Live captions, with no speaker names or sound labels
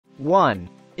1.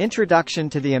 Introduction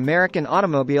to the American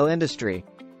automobile industry.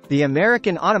 The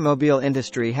American automobile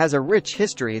industry has a rich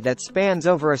history that spans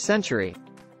over a century.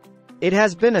 It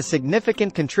has been a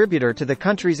significant contributor to the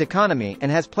country's economy and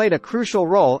has played a crucial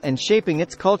role in shaping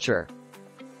its culture.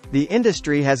 The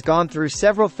industry has gone through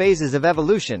several phases of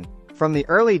evolution, from the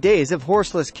early days of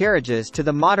horseless carriages to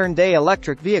the modern-day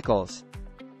electric vehicles.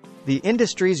 The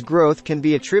industry's growth can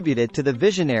be attributed to the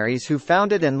visionaries who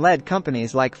founded and led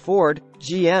companies like Ford,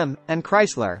 GM, and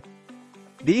Chrysler.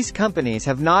 These companies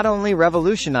have not only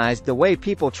revolutionized the way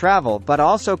people travel but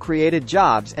also created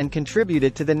jobs and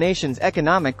contributed to the nation's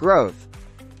economic growth.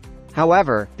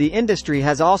 However, the industry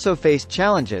has also faced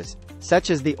challenges,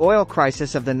 such as the oil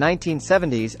crisis of the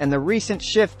 1970s and the recent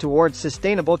shift towards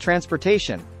sustainable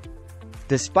transportation.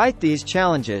 Despite these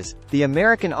challenges, the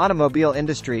American automobile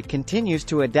industry continues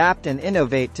to adapt and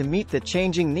innovate to meet the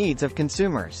changing needs of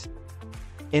consumers.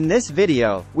 In this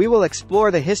video, we will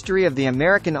explore the history of the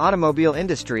American automobile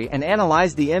industry and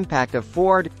analyze the impact of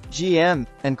Ford, GM,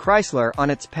 and Chrysler on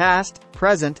its past,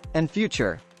 present, and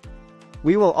future.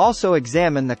 We will also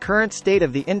examine the current state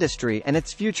of the industry and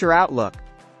its future outlook.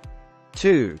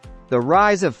 2. The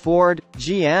rise of Ford,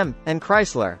 GM, and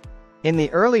Chrysler. In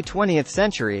the early 20th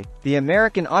century, the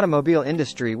American automobile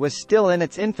industry was still in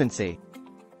its infancy.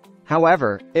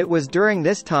 However, it was during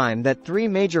this time that three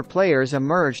major players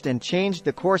emerged and changed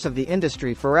the course of the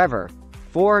industry forever: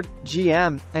 Ford,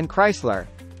 GM, and Chrysler.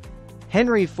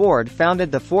 Henry Ford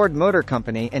founded the Ford Motor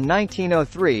Company in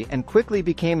 1903 and quickly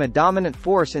became a dominant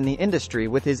force in the industry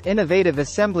with his innovative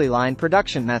assembly line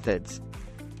production methods.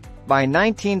 By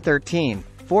 1913,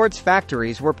 Ford's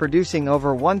factories were producing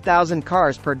over 1,000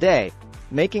 cars per day,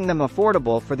 making them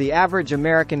affordable for the average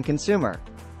American consumer.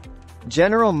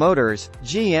 General Motors,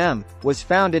 GM, was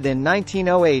founded in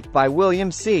 1908 by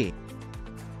William C.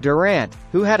 Durant,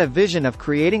 who had a vision of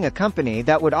creating a company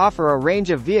that would offer a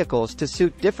range of vehicles to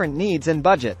suit different needs and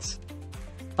budgets.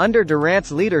 Under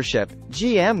Durant's leadership,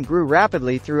 GM grew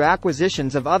rapidly through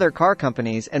acquisitions of other car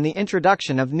companies and the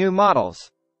introduction of new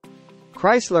models.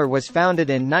 Chrysler was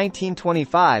founded in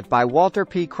 1925 by Walter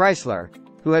P. Chrysler,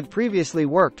 who had previously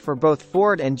worked for both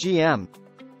Ford and GM.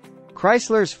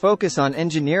 Chrysler's focus on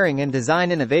engineering and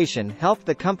design innovation helped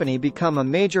the company become a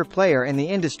major player in the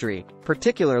industry,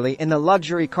 particularly in the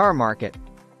luxury car market.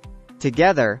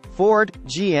 Together, Ford,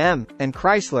 GM, and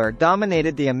Chrysler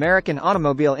dominated the American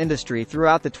automobile industry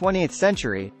throughout the 20th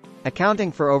century,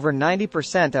 accounting for over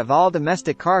 90% of all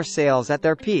domestic car sales at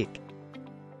their peak.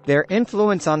 Their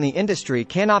influence on the industry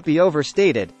cannot be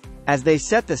overstated, as they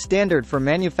set the standard for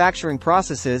manufacturing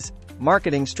processes,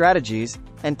 marketing strategies,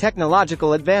 and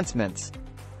technological advancements.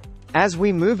 As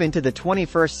we move into the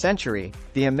 21st century,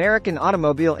 the American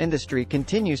automobile industry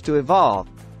continues to evolve,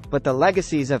 but the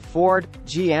legacies of Ford,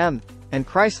 GM, and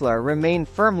Chrysler remain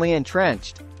firmly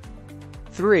entrenched.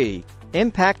 3.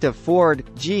 Impact of Ford,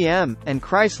 GM, and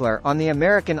Chrysler on the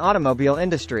American automobile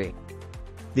industry.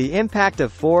 The impact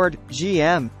of Ford,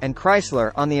 GM, and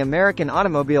Chrysler on the American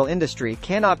automobile industry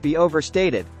cannot be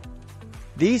overstated.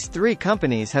 These three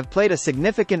companies have played a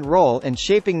significant role in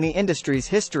shaping the industry's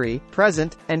history,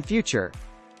 present, and future.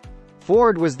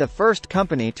 Ford was the first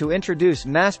company to introduce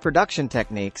mass production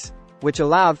techniques, which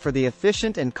allowed for the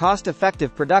efficient and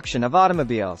cost-effective production of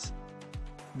automobiles.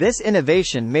 This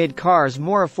innovation made cars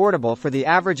more affordable for the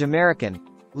average American,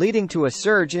 leading to a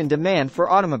surge in demand for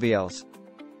automobiles.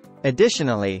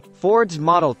 Additionally, Ford's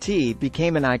Model T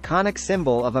became an iconic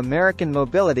symbol of American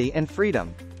mobility and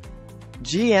freedom.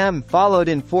 GM followed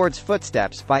in Ford's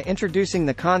footsteps by introducing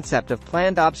the concept of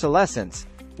planned obsolescence,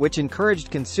 which encouraged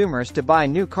consumers to buy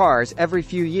new cars every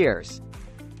few years.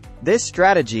 This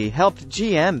strategy helped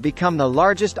GM become the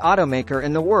largest automaker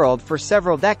in the world for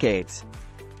several decades.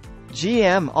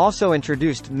 GM also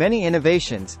introduced many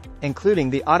innovations,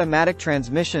 including the automatic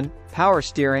transmission, power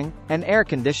steering, and air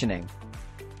conditioning.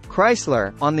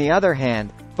 Chrysler, on the other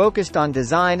hand, focused on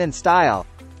design and style.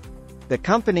 The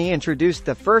company introduced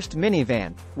the first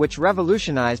minivan, which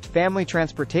revolutionized family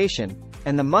transportation,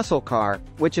 and the muscle car,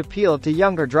 which appealed to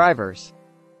younger drivers.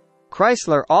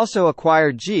 Chrysler also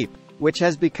acquired Jeep, which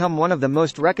has become one of the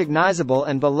most recognizable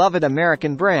and beloved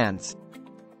American brands.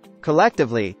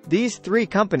 Collectively, these three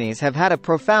companies have had a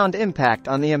profound impact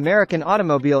on the American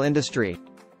automobile industry.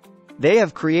 They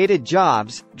have created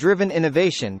jobs, driven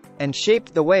innovation, and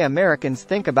shaped the way Americans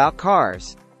think about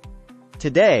cars.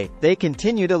 Today, they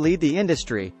continue to lead the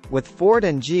industry, with Ford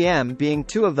and GM being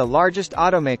two of the largest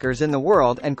automakers in the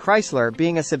world and Chrysler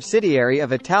being a subsidiary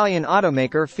of Italian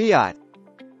automaker Fiat.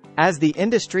 As the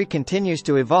industry continues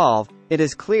to evolve, it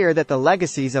is clear that the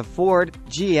legacies of Ford,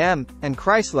 GM, and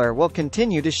Chrysler will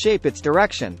continue to shape its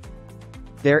direction.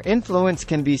 Their influence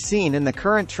can be seen in the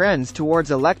current trends towards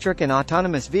electric and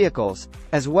autonomous vehicles,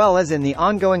 as well as in the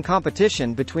ongoing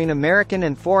competition between American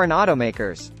and foreign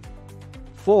automakers.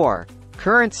 4.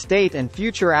 Current state and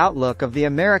future outlook of the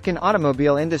American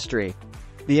automobile industry.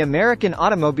 The American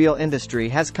automobile industry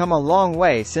has come a long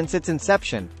way since its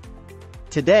inception.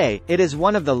 Today, it is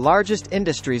one of the largest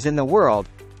industries in the world,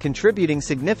 contributing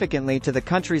significantly to the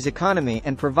country's economy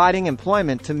and providing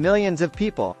employment to millions of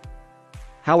people.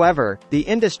 However, the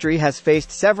industry has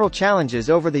faced several challenges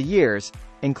over the years,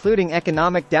 including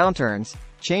economic downturns,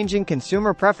 changing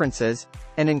consumer preferences,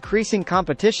 and increasing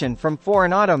competition from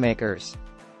foreign automakers.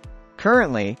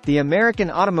 Currently, the American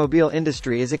automobile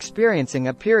industry is experiencing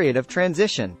a period of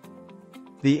transition.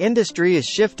 The industry is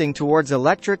shifting towards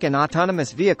electric and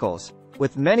autonomous vehicles,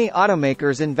 with many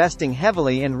automakers investing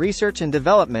heavily in research and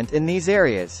development in these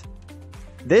areas.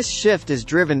 This shift is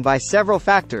driven by several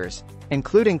factors,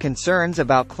 including concerns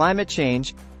about climate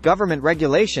change, government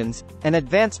regulations, and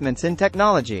advancements in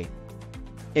technology.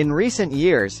 In recent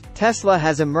years, Tesla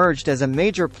has emerged as a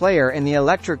major player in the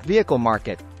electric vehicle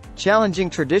market, challenging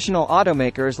traditional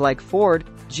automakers like Ford,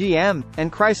 GM,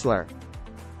 and Chrysler.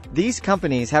 These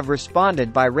companies have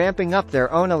responded by ramping up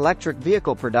their own electric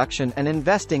vehicle production and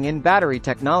investing in battery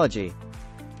technology.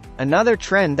 Another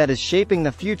trend that is shaping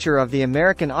the future of the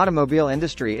American automobile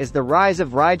industry is the rise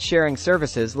of ride-sharing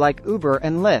services like Uber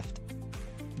and Lyft.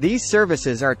 These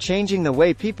services are changing the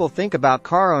way people think about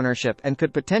car ownership and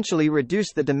could potentially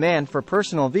reduce the demand for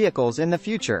personal vehicles in the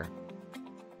future.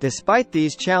 Despite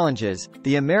these challenges,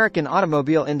 the American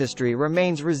automobile industry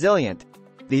remains resilient.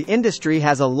 The industry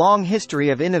has a long history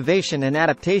of innovation and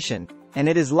adaptation, and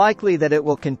it is likely that it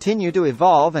will continue to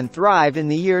evolve and thrive in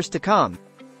the years to come.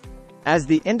 As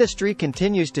the industry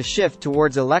continues to shift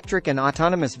towards electric and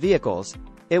autonomous vehicles,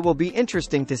 it will be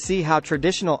interesting to see how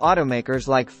traditional automakers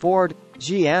like Ford,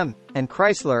 GM, and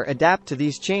Chrysler adapt to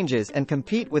these changes and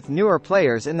compete with newer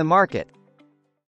players in the market.